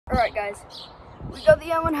Alright guys, we got the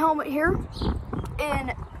M1 helmet here,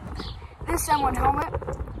 and this M1 helmet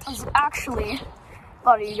is actually, a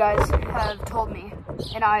lot of you guys have told me,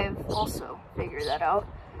 and I have also figured that out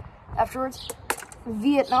afterwards,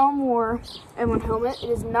 Vietnam War M1 helmet.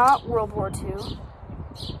 It is not World War II.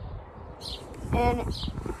 And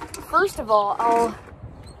first of all, I'll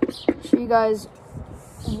show you guys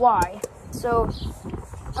why. So,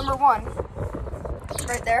 number one,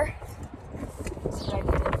 right there. So I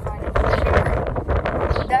need to find it right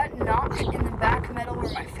here. That notch in the back metal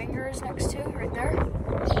where my finger is next to, right there.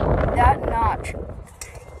 That notch,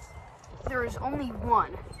 there is only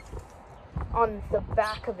one on the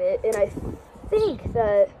back of it, and I think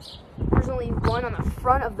that there's only one on the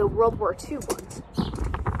front of the World War II ones.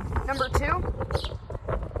 Number two,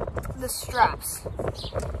 the straps.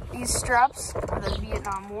 These straps are the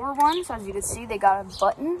Vietnam War ones. As you can see, they got a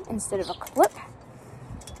button instead of a clip.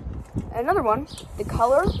 Another one, the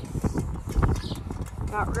color,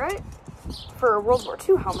 not right, for a World War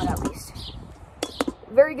II helmet at least.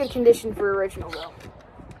 Very good condition for original though.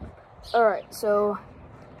 Alright, so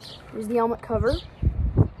here's the helmet cover,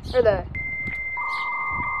 or the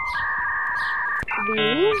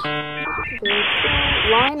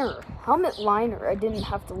liner, helmet liner. I didn't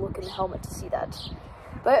have to look in the helmet to see that.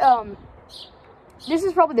 But this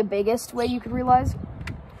is probably the biggest way you could realize.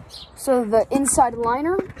 So the inside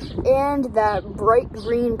liner and that bright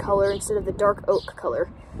green color instead of the dark oak color.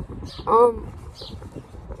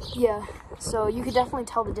 Yeah, so you could definitely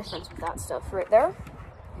tell the difference with that stuff right there.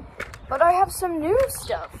 But I have some new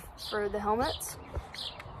stuff for the helmets.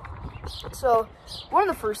 So one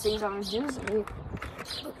of the first things I'm gonna do is let me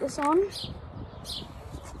put this on.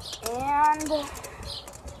 And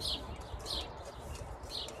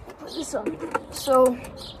put this on. So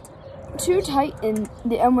to tighten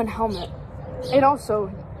the M1 helmet, and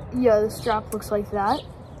also, yeah, the strap looks like that.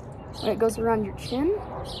 When it goes around your chin,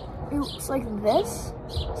 it looks like this.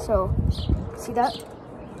 So, see that?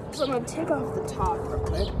 So I'm gonna take off the top real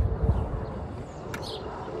quick.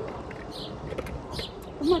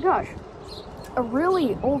 Oh my gosh, a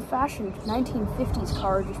really old-fashioned 1950s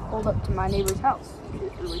car just pulled up to my neighbor's house,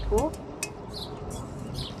 which is really cool.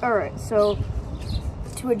 Alright, so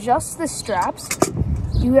to adjust the straps,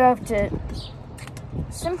 you have to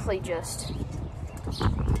simply just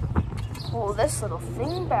pull this little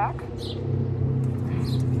thing back,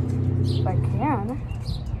 if I can.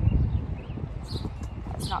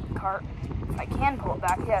 That's not the cart. If I can pull it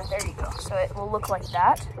back, yeah, there you go. So it will look like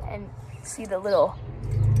that, and see the little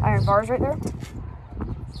iron bars right there?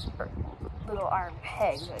 Or little iron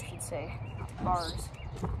pegs, I should say, not bars.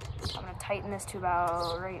 I'm gonna tighten this to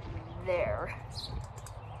about right there.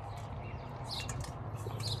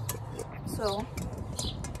 So,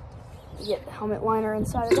 you get the helmet liner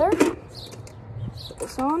inside of there. Put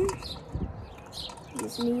this on. You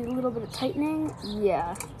just need a little bit of tightening.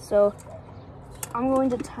 Yeah, so I'm going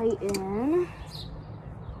to tighten,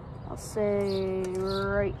 I'll say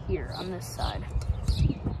right here on this side.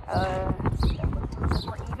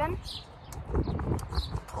 More even.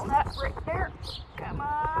 Pull that right there. Come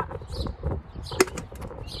on.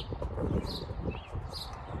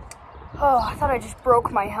 Oh, I thought I just broke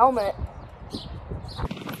my helmet.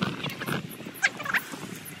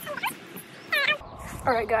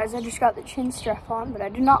 Alright guys, I just got the chin strap on, but I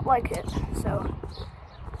do not like it. So,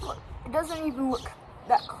 look, it doesn't even look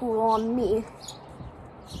that cool on me.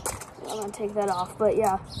 I'm gonna take that off, but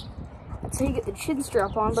yeah. That's how you get the chin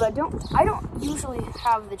strap on, but I don't usually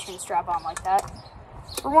have the chin strap on like that.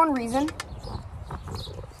 For one reason,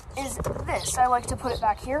 is this. I like to put it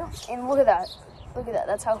back here, and look at that. Look at that,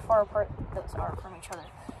 that's how far apart those are from each other.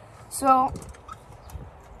 So,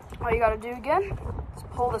 all you gotta do again is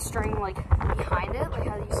pull the string like behind it, like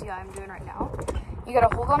how you see I'm doing right now. You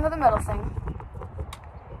gotta hold onto the metal thing,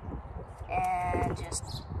 and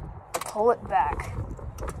just pull it back.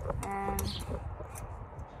 And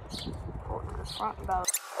pull it to the front about.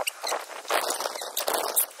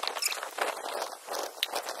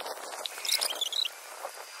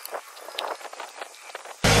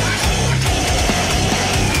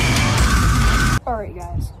 Alright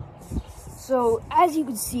guys, so as you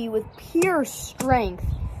can see, with pure strength,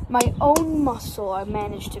 my own muscle, I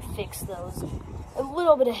managed to fix those. A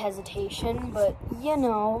little bit of hesitation, but you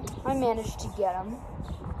know, I managed to get them.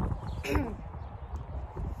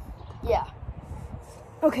 Yeah.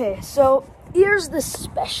 Okay, so here's the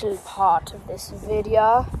special part of this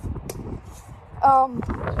video.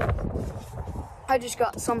 I just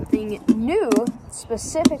got something new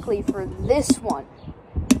specifically for this one,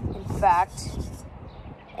 in fact.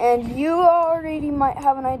 And you already might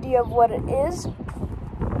have an idea of what it is.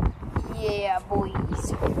 Yeah,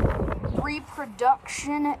 boys.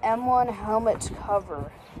 pre-production M1 helmet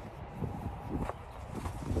cover.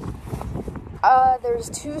 There's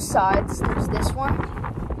two sides. There's this one,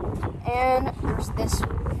 and there's this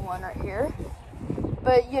one right here.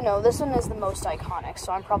 But, you know, this one is the most iconic,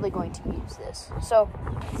 so I'm probably going to use this. So,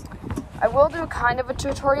 I will do kind of a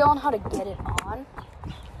tutorial on how to get it on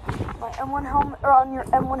my M1 helmet, or on your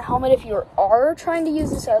M1 helmet if you are trying to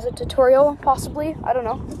use this as a tutorial, possibly. I don't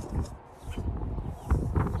know.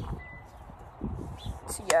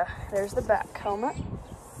 So, yeah, there's the back helmet.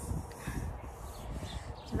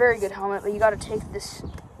 It's a very good helmet, but you gotta take this,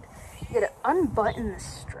 you gotta unbutton this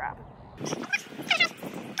strap.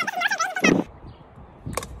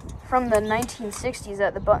 From the 1960s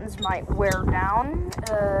that the buttons might wear down,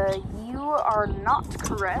 you are not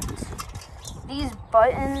correct. These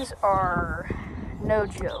buttons are no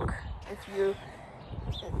joke.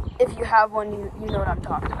 If you have one, you know what I'm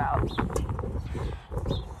talking about.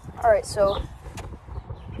 Alright, so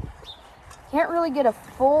can't really get a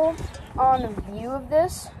full on view of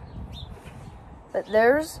this, but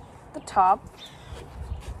there's the top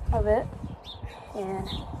of it, and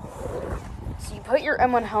so you put your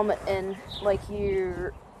M1 helmet in like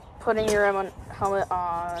you're putting your M1 helmet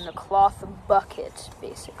on a cloth bucket,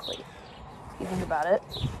 basically, if you think about it.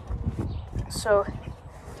 So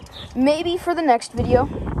maybe for the next video,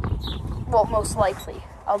 well, most likely,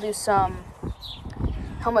 I'll do some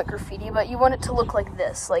helmet graffiti, but you want it to look like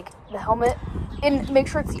this, like the helmet, and make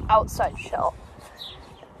sure it's the outside shell,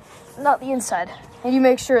 not the inside, and you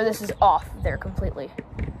make sure this is off there completely.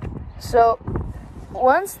 So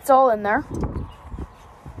once it's all in there,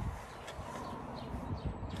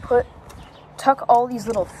 tuck all these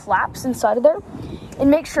little flaps inside of there,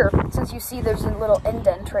 and make sure, since you see there's a little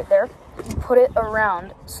indent right there, you put it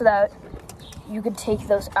around so that you could take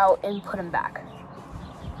those out and put them back.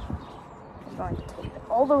 I'm going to take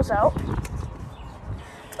all those out,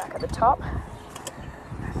 back at the top,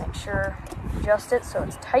 make sure, adjust it so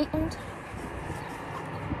it's tightened.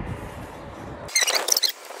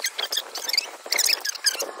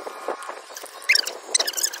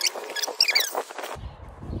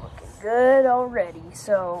 Good already.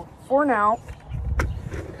 So for now,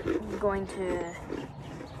 I'm going to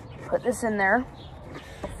put this in there.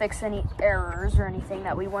 We'll fix any errors or anything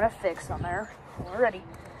that we want to fix on there already.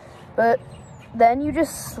 But then you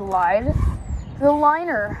just slide the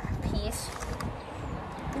liner piece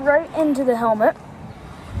right into the helmet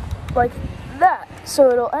like that. So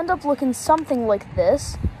it'll end up looking something like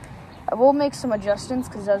this. I will make some adjustments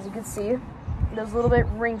because, as you can see, it is a little bit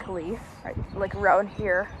wrinkly, right, like around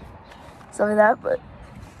here. Something like that, but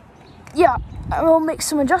yeah, I will make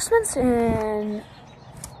some adjustments, and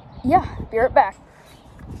yeah, be right back.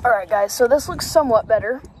 Alright guys, so this looks somewhat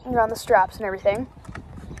better around the straps and everything.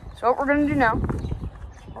 So what we're going to do now,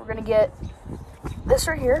 we're going to get this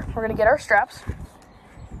right here, we're going to get our straps,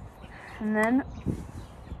 and then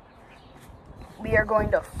we are going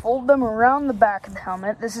to fold them around the back of the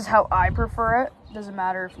helmet. This is how I prefer it. Doesn't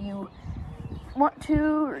matter if you want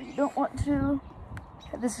to or you don't want to.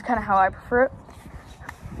 This is kind of how I prefer it.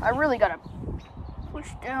 I really gotta push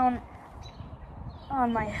down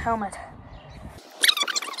on my helmet.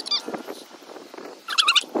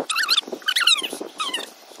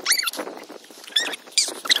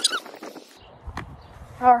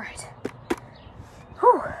 All right.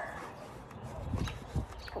 Whew.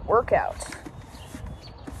 Workout.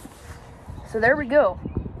 So there we go.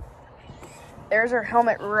 There's our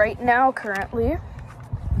helmet right now, currently.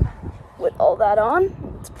 With all that on,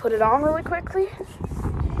 let's put it on really quickly.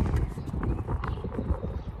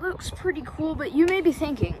 Looks pretty cool, but you may be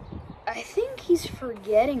thinking, I think he's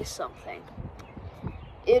forgetting something.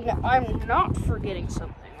 And I'm not forgetting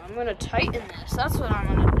something. I'm gonna tighten this. That's what I'm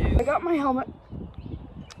gonna do. I got my helmet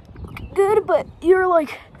good, but you're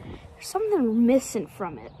like, there's something missing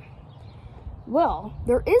from it. Well,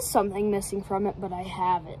 there is something missing from it, but I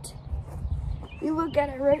have it. You look at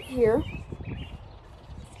it right here.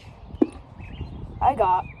 I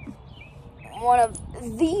got one of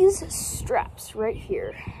these straps right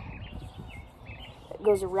here that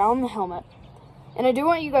goes around the helmet. And I do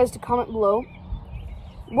want you guys to comment below,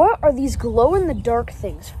 what are these glow-in-the-dark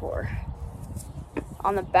things for?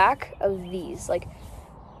 On the back of these, like,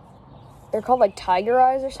 they're called like tiger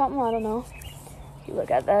eyes or something, I don't know. If you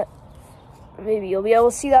look at that, maybe you'll be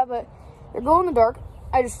able to see that, but they're glow-in-the-dark.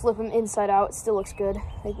 I just flip them inside out, it still looks good.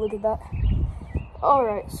 Like, look at that.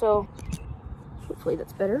 Alright, so hopefully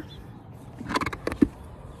that's better.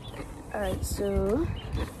 Alright, so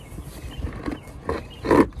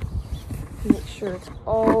make sure it's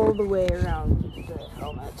all the way around the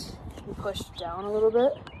helmet. And push it down a little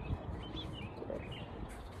bit.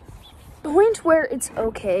 point where it's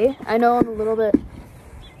okay. I know I'm a little bit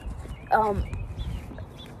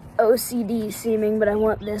OCD seeming, but I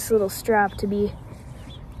want this little strap to be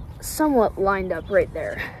somewhat lined up right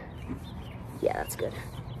there. Yeah, that's good.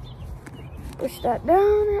 Push that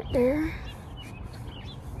down right there.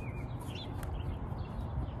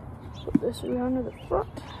 Put this around to the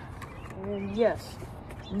front. And yes,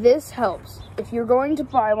 this helps. If you're going to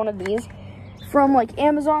buy one of these from like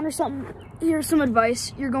Amazon or something, here's some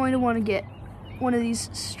advice. You're going to want to get one of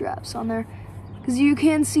these straps on there, because you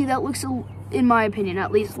can see that looks, in my opinion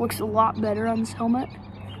at least, looks a lot better on this helmet.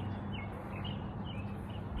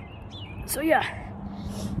 So yeah,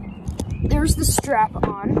 there's the strap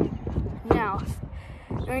on. Now,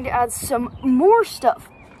 I'm going to add some more stuff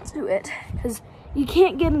to it, because you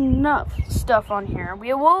can't get enough stuff on here.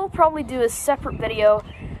 We will probably do a separate video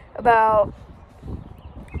about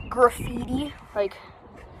graffiti, like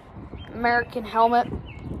American helmet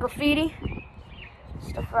graffiti,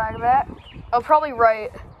 stuff like that. I'll probably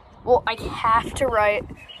write, well, I have to write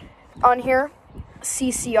on here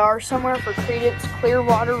CCR somewhere for Creedence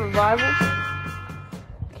Clearwater Revival.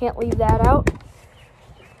 Can't leave that out.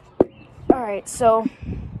 Alright, so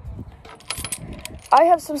I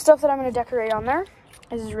have some stuff that I'm going to decorate on there.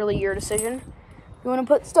 This is really your decision. You want to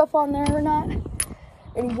put stuff on there or not,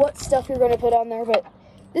 and what stuff you're going to put on there, but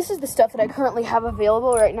this is the stuff that I currently have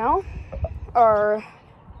available right now. Our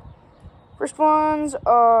first ones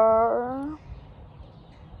are,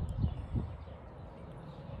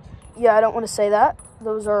 yeah, I don't want to say that.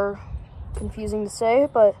 Those are confusing to say,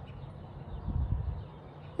 but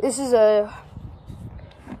this is a,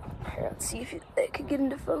 here, let's see if it could get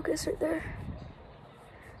into focus right there.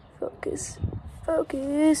 Focus,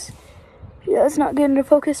 focus. Yeah, it's not getting into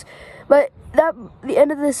focus, but that, the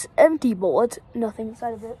end of this empty bullet, nothing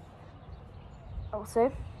inside of it, I will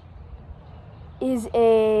say, is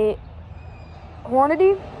a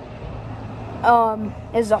Hornady.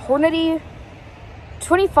 Is a Hornady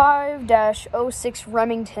 25-06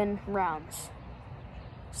 Remington rounds.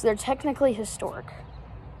 So they're technically historic.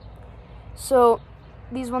 So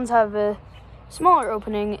these ones have a smaller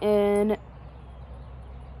opening in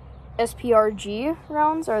SPRG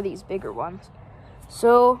rounds, are these bigger ones.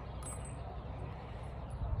 So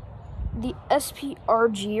the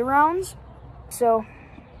SPRG rounds, so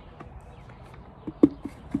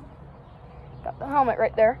got the helmet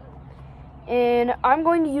right there, and I'm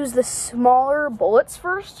going to use the smaller bullets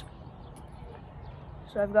first.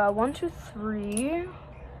 So I've got 1, 2, 3,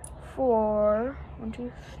 4, 1,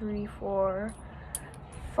 2, 3, 4,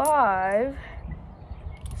 5,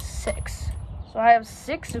 6. So I have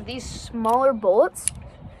 6 of these smaller bullets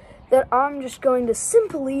that I'm just going to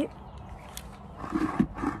simply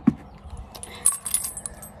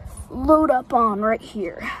load up on right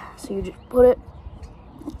here. So you just put it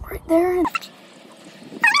right there and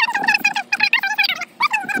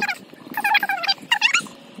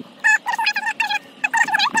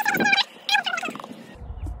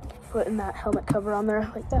putting that helmet cover on there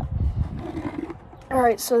like that.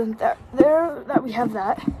 Alright, so that we have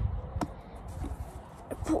that.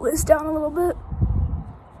 Pull this down a little bit.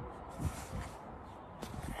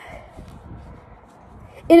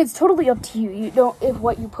 And it's totally up to you. You don't, if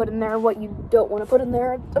what you put in there, what you don't want to put in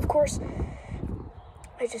there, of course.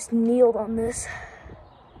 I just kneeled on this.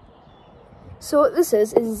 So what this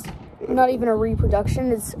is not even a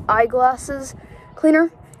reproduction. It's eyeglasses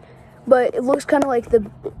cleaner, but it looks kind of like the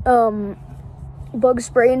bug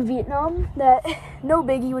spray in Vietnam that no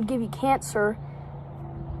biggie would give you cancer.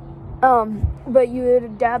 But you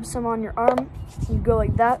would dab some on your arm. You go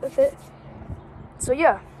like that with it. So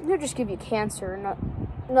yeah, it would just give you cancer,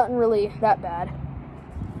 nothing really that bad.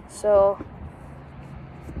 So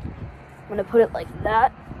I'm gonna put it like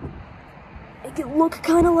that. Make it look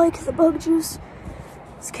kind of like the bug juice.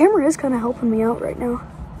 This camera is kind of helping me out right now.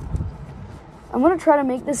 I'm gonna try to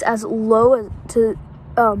make this as low as to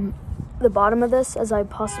the bottom of this as I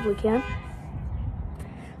possibly can.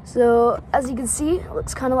 So as you can see, it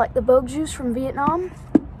looks kind of like the bug juice from Vietnam.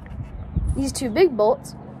 These 2 big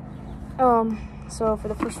bullets. So for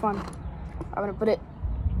the first one, I'm gonna put it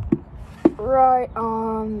right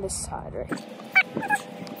on this side, right?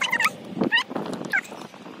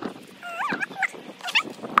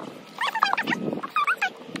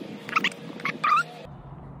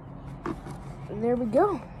 And there we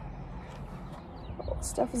go. All the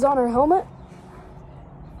stuff is on our helmet.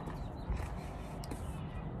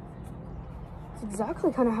 It's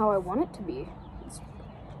exactly kind of how I want it to be. It's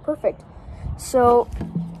perfect. So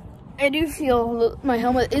I do feel my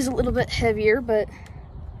helmet is a little bit heavier, but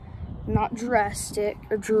not drastic.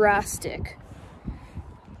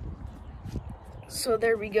 So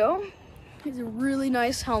there we go. It's a really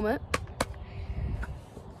nice helmet.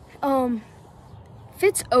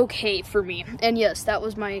 Fits okay for me. And yes, that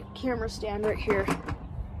was my camera stand right here.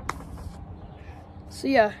 So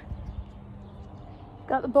yeah,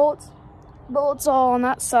 got the bullets all on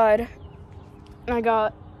that side. And I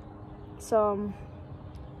got some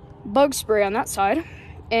bug spray on that side.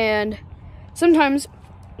 And sometimes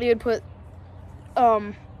they would put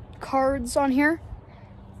cards on here.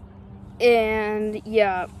 And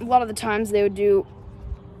yeah, a lot of the times they would do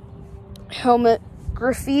helmet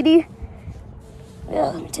graffiti. Yeah,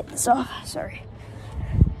 let me take this off. Sorry.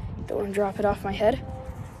 Don't want to drop it off my head.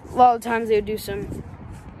 A lot of times they would do some,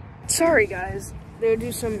 sorry guys, they would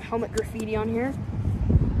do some helmet graffiti on here.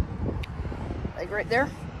 Like right there.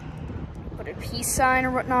 Put a peace sign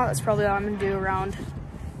or whatnot. That's probably what I'm going to do around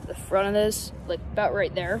the front of this. Like about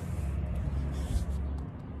right there.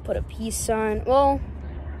 Put a peace sign. Well,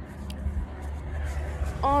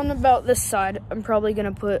 on about this side, I'm probably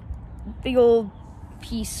going to put a big old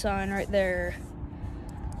peace sign right there.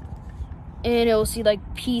 And it'll see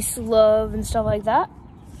like peace, love, and stuff like that.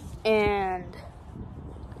 And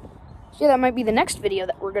yeah, that might be the next video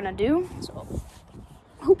that we're gonna do. So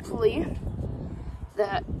hopefully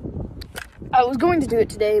that, I was going to do it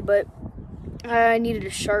today, but I needed a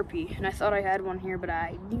Sharpie and I thought I had one here, but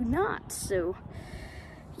I do not. So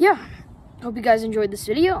yeah, hope you guys enjoyed this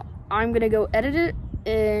video. I'm gonna go edit it,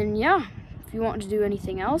 and yeah, if you want to do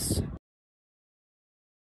anything else,